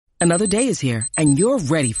Another day is here, and you're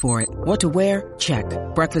ready for it. What to wear? Check.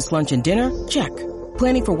 Breakfast, lunch, and dinner? Check.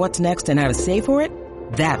 Planning for what's next and how to save for it?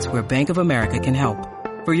 That's where Bank of America can help.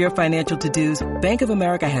 For your financial to-dos, Bank of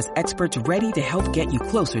America has experts ready to help get you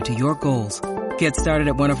closer to your goals. Get started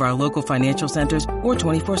at one of our local financial centers or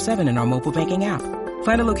 24/7 in our mobile banking app.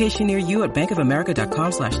 Find a location near you at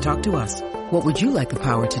bankofamerica.com/talktous. What would you like the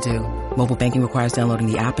power to do? Mobile banking requires downloading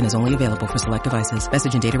the app and is only available for select devices.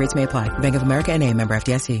 Message and data rates may apply. Bank of America N.A., member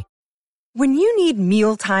FDIC. When you need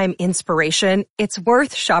mealtime inspiration, it's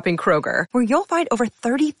worth shopping Kroger, where you'll find over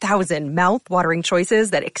 30,000 mouth-watering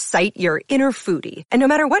choices that excite your inner foodie. And no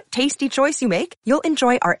matter what tasty choice you make, you'll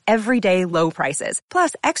enjoy our everyday low prices,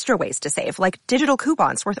 plus extra ways to save, like digital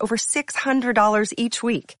coupons worth over $600 each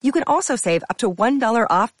week. You can also save up to $1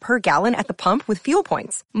 off per gallon at the pump with fuel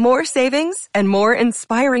points. More savings and more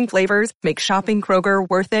inspiring flavors make shopping Kroger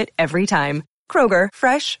worth it every time. Kroger,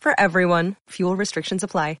 fresh for everyone. Fuel restrictions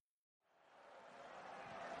apply.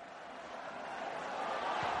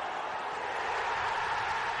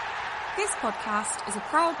 This podcast is a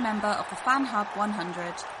proud member of the Fan Hub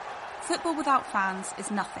 100. Football without fans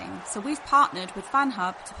is nothing, so we've partnered with Fan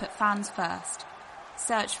Hub to put fans first.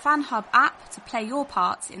 Search Fan Hub app to play your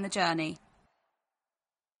part in the journey.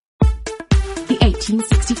 The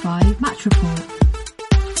 1865 match report.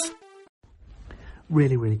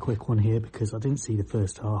 Really quick one here because I didn't see the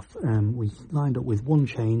first half. We lined up with one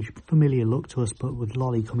change, familiar look to us, but with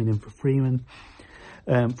Lolly coming in for Freeman.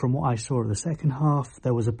 From what I saw of the second half,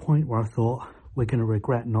 there was a point where I thought we're going to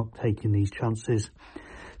regret not taking these chances.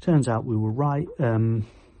 Turns out we were right.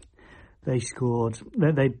 They scored.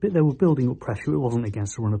 They were building up pressure. It wasn't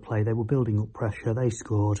against a run of play. They were building up pressure. They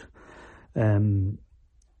scored.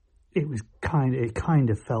 It was kind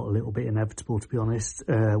of felt a little bit inevitable, to be honest.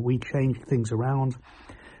 We changed things around.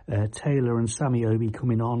 Taylor and Sammy Obi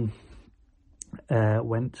coming on.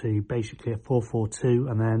 Went to basically a 4-4-2,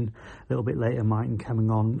 and then a little bit later Mighton coming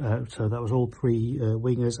on, so that was all three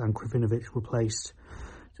wingers, and Krivinovic replaced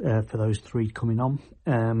for those three coming on.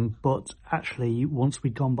 But actually, once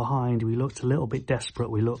we'd gone behind, we looked a little bit desperate.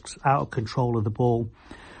 We looked out of control of the ball.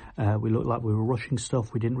 We looked like we were rushing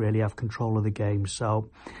stuff. We didn't really have control of the game.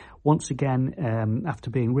 So once again, after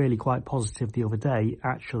being really quite positive the other day,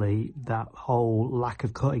 actually that whole lack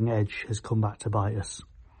of cutting edge has come back to bite us.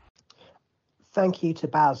 Thank you to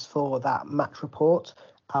Baz for that match report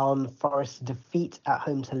on Forest's defeat at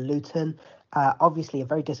home to Luton. Obviously a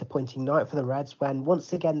very disappointing night for the Reds when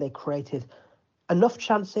once again they created enough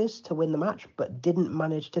chances to win the match but didn't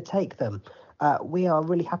manage to take them. We are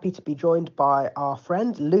really happy to be joined by our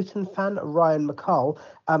friend, Luton fan Ryan McCall.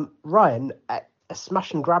 Ryan, a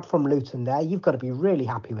smash and grab from Luton there. You've got to be really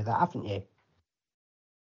happy with that, haven't you?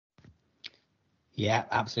 Yeah,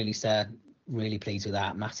 absolutely, sir. Really pleased with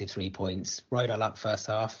that. Massive 3 points. Rode our luck first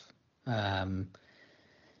half. And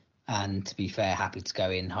to be fair, happy to go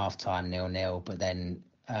in half-time 0-0, but then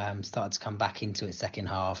started to come back into it second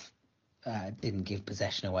half. Didn't give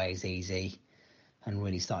possession away as easy and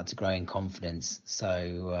really started to grow in confidence.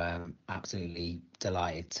 So absolutely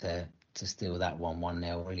delighted to steal that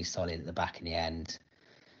 1-0. Really solid at the back in the end.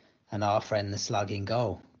 And our friend, the slug in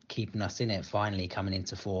goal, keeping us in it, finally coming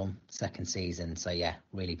into form, second season. So yeah,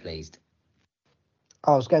 really pleased.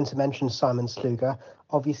 I was going to mention Simon Sluga.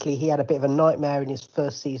 Obviously, he had a bit of a nightmare in his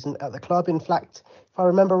first season at the club. In fact, if I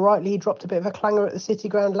remember rightly, he dropped a bit of a clanger at the City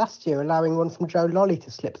Ground last year, allowing one from Joe Lolly to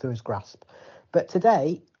slip through his grasp. But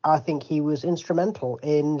today, I think he was instrumental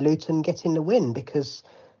in Luton getting the win because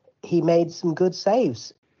he made some good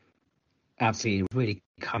saves. Absolutely, really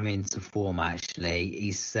come into form, actually.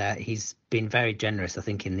 He's been very generous. I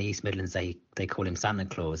think in the East Midlands, they call him Santa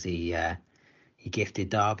Claus. He gifted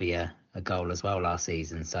Derby a goal as well last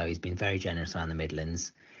season, so he's been very generous around the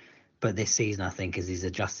Midlands. But this season, I think, as he's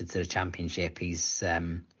adjusted to the Championship, he's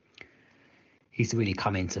really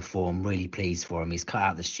come into form. Really pleased for him. He's cut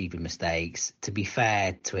out the stupid mistakes. To be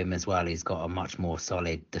fair to him as well, he's got a much more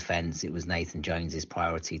solid defence. It was Nathan Jones's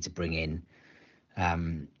priority to bring in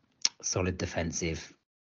solid defensive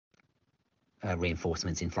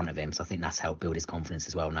reinforcements in front of him. So I think that's helped build his confidence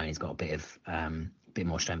as well. Knowing he's got a bit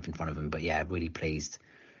more strength in front of him. But yeah, really pleased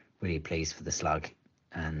for the slug,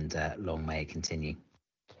 and long may it continue.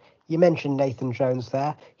 You mentioned Nathan Jones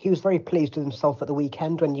there. He was very pleased with himself at the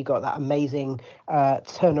weekend when you got that amazing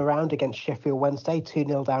turnaround against Sheffield Wednesday,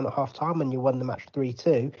 2-0 down at half-time, and you won the match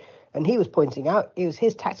 3-2. And he was pointing out it was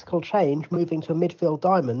his tactical change, moving to a midfield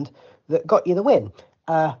diamond, that got you the win.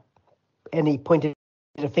 And he pointed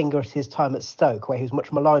a finger at his time at Stoke, where he was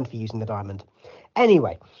much maligned for using the diamond.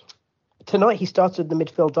 Anyway, tonight he started the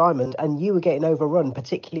midfield diamond and you were getting overrun,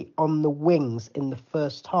 particularly on the wings in the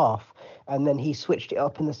first half. and then he switched it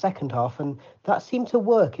up in the second half, and that seemed to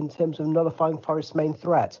work in terms of nullifying Forest's main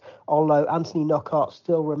threat, although Anthony Knockaert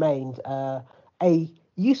still remained a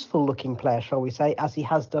useful-looking player, shall we say, as he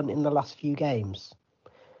has done in the last few games.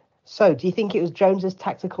 So, do you think it was Jones's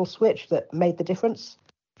tactical switch that made the difference?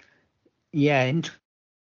 Yeah,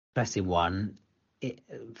 interesting one.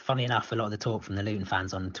 Funny enough, a lot of the talk from the Luton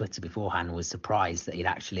fans on Twitter beforehand was surprised that he'd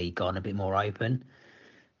actually gone a bit more open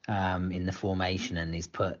in the formation, and he's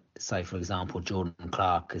put, so for example, Jordan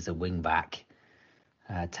Clark as a wing back,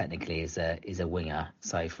 technically is a winger.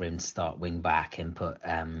 So for him to start wing back and put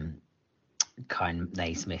Kyle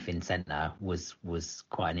Naismith in centre was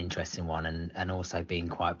quite an interesting one, and also being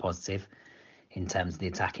quite positive in terms of the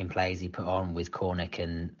attacking plays he put on, with Cornick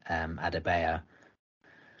and Adebayo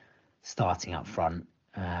starting up front.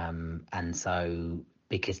 And so,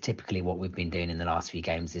 because typically what we've been doing in the last few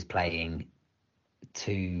games is playing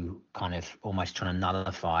to kind of almost trying to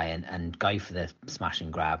nullify and go for the smash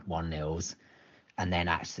and grab 1-0s, and then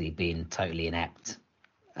actually being totally inept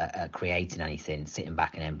at creating anything, sitting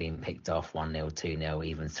back and then being picked off 1-0, 2-0,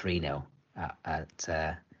 even 3-0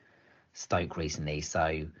 at Stoke recently.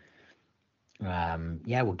 So,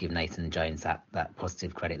 we'll give Nathan Jones that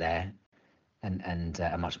positive credit there, and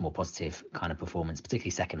a much more positive kind of performance,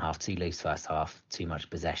 particularly second half. Too loose first half, too much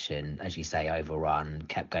possession, as you say, overrun,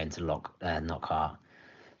 kept going to Knockaert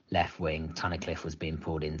left wing. Tunnicliffe was being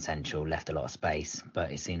pulled in central, left a lot of space,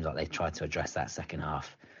 but it seems like they've tried to address that second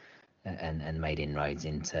half and made inroads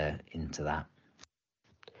into that.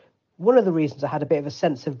 One of the reasons I had a bit of a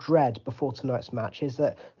sense of dread before tonight's match is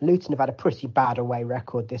that Luton have had a pretty bad away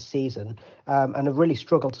record this season, and have really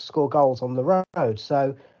struggled to score goals on the road.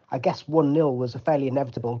 So I guess 1-0 was a fairly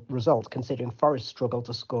inevitable result, considering Forest struggled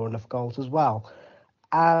to score enough goals as well.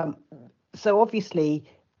 So obviously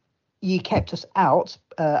you kept us out,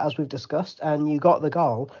 as we've discussed, and you got the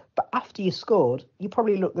goal. But after you scored, you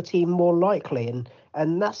probably looked the team more likely.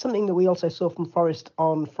 And that's something that we also saw from Forest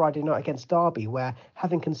on Friday night against Derby, where,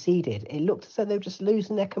 having conceded, it looked as though they were just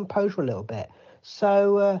losing their composure a little bit.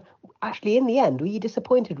 So, actually, in the end, were you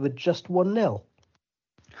disappointed with just 1-0?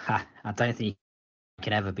 I don't think you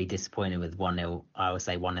can ever be disappointed with 1-0. I always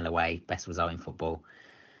say 1-0 away, best result in football.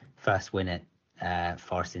 First win at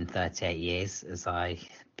Forest in 38 years, as I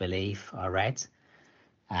believe I read.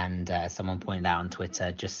 And someone pointed out on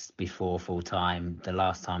Twitter just before full time, the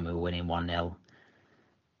last time we were winning 1-0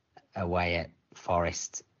 away at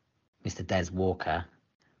Forest, Mr. Des Walker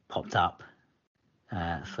popped up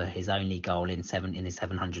for his only goal in his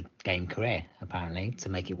 700 game career, apparently, to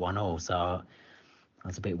make it 1-1. So I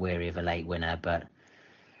was a bit weary of a late winner, but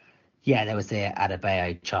yeah, there was the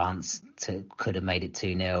Adebayo chance could have made it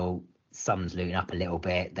 2-0. Sums Luton up a little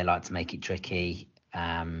bit. They like to make it tricky.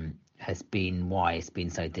 Has been why it's been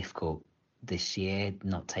so difficult this year,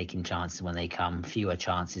 not taking chances when they come. Fewer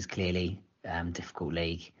chances, clearly. Difficult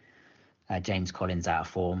league. James Collins out of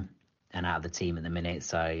form and out of the team at the minute.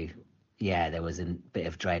 So, yeah, there was a bit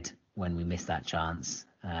of dread when we missed that chance.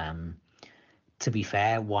 To be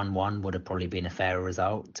fair, 1-1 would have probably been a fairer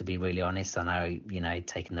result, to be really honest. I know,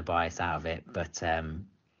 taking the bias out of it. But,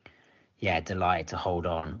 delighted to hold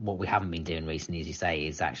on. What we haven't been doing recently, as you say,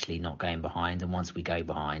 is actually not going behind. And once we go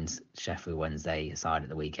behind, Sheffield Wednesday aside at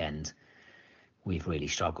the weekend, we've really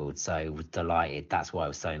struggled. So we're delighted. That's why it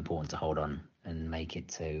was so important to hold on and make it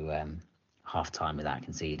to half-time without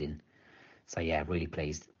conceding. So, yeah, really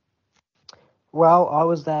pleased. Well, I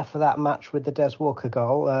was there for that match with the Des Walker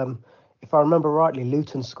goal. If I remember rightly,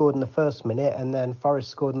 Luton scored in the first minute and then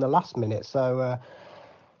Forest scored in the last minute. So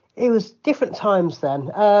it was different times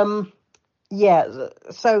then.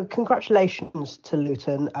 So congratulations to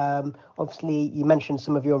Luton. Obviously, you mentioned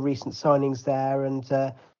some of your recent signings there,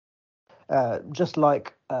 and just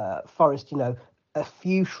like Forest, a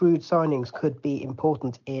few shrewd signings could be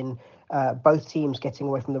important in both teams getting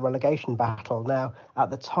away from the relegation battle. Now, at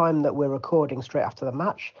the time that we're recording straight after the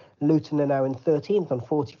match, Luton are now in 13th on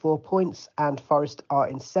 44 points and Forest are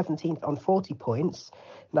in 17th on 40 points.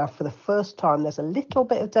 Now, for the first time, there's a little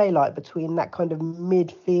bit of daylight between that kind of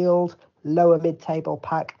midfield, lower mid-table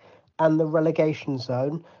pack and the relegation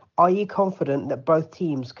zone. Are you confident that both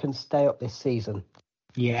teams can stay up this season?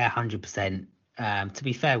 Yeah, 100%. To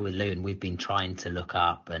be fair with Luton, we've been trying to look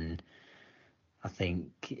up, and I think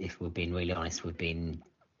if we're being really honest, we've been,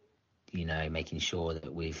 making sure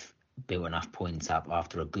that we've built enough points up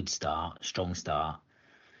after a good start, strong start,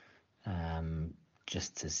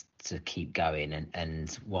 just to keep going.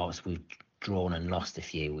 And whilst we've drawn and lost a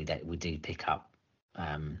few, we do pick up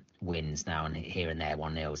wins now and here and there,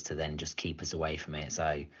 1-0s, to then just keep us away from it.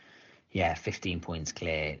 So, yeah, 15 points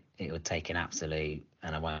clear. It would take an absolute,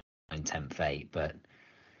 and I won't tempt fate, but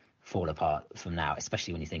fall apart from now,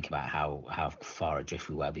 especially when you think about how far adrift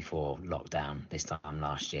we were before lockdown this time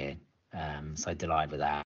last year. So delighted with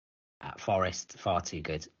that. At Forest, far too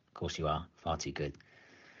good. Of course you are, far too good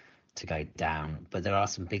to go down. But there are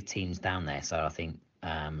some big teams down there, so I think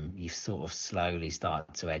you've sort of slowly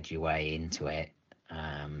started to edge your way into it,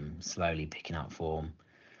 slowly picking up form.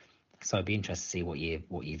 So I'd be interested to see what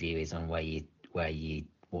your view is on what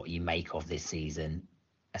you make of this season,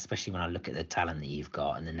 especially when I look at the talent that you've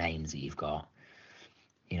got and the names that you've got.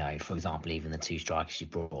 You know, for example, even the two strikers you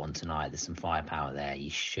brought on tonight, there's some firepower there. You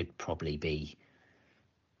should probably be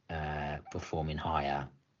performing higher.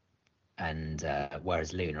 And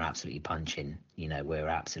whereas Luton are absolutely punching, you know, we're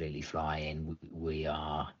absolutely flying. We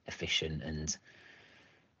are efficient and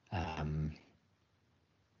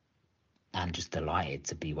just delighted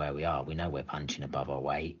to be where we are. We know we're punching above our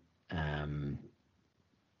weight. And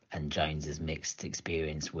Jones has mixed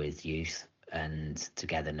experience with youth and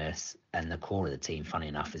togetherness. And the core of the team, funny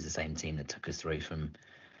enough, is the same team that took us through from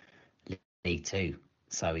League Two.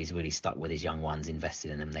 So he's really stuck with his young ones,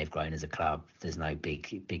 invested in them. They've grown as a club. There's no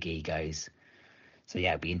big egos. So yeah,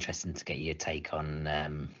 it'd be interesting to get your take on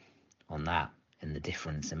that and the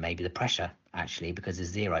difference and maybe the pressure, actually, because there's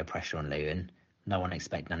zero pressure on Luton. No one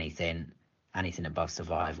expects anything. Anything above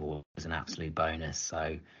survival was an absolute bonus.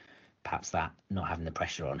 So perhaps that not having the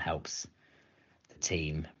pressure on helps the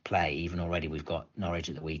team play. Even already we've got Norwich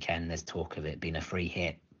at the weekend. There's talk of it being a free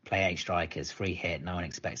hit. Play 8 strikers, free hit. No one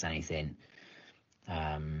expects anything.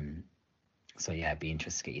 So yeah, it'd be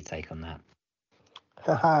interesting to get your take on that.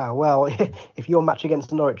 Well, if your match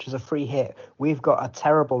against Norwich is a free hit, we've got a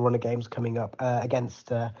terrible run of games coming up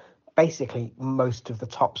against basically most of the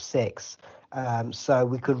top 6. So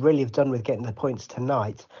we could really have done with getting the points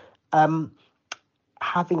tonight.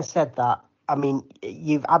 Having said that, I mean,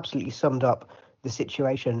 you've absolutely summed up the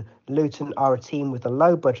situation. Luton are a team with a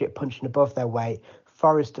low budget punching above their weight.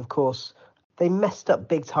 Forest, of course, they messed up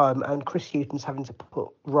big time, and Chris Hughton's having to put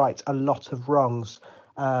right a lot of wrongs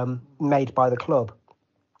made by the club.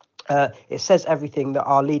 It says everything that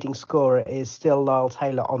our leading scorer is still Lyle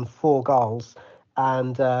Taylor on 4 goals,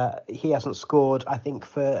 and he hasn't scored, I think,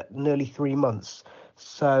 for nearly 3 months.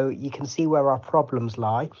 So you can see where our problems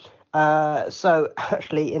lie. So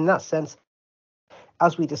actually, in that sense,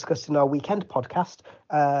 as we discussed in our weekend podcast,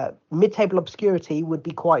 mid-table obscurity would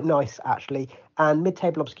be quite nice, actually. And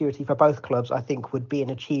mid-table obscurity for both clubs, I think, would be an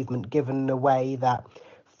achievement, given the way that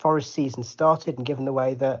Forest season started and given the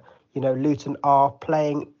way that, you know, Luton are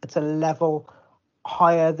playing at a level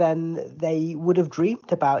higher than they would have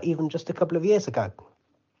dreamed about even just a couple of years ago.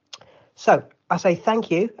 So I say thank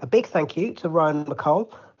you, a big thank you to Ryan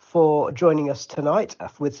McCall for joining us tonight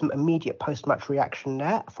with some immediate post-match reaction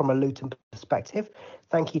there from a Luton perspective.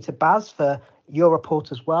 Thank you to Baz for your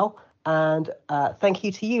report as well. And thank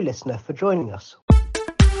you to you, listener, for joining us.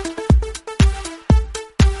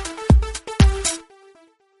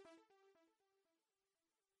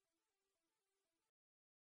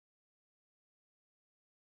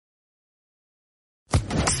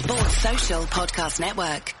 Sports Social Podcast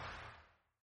Network.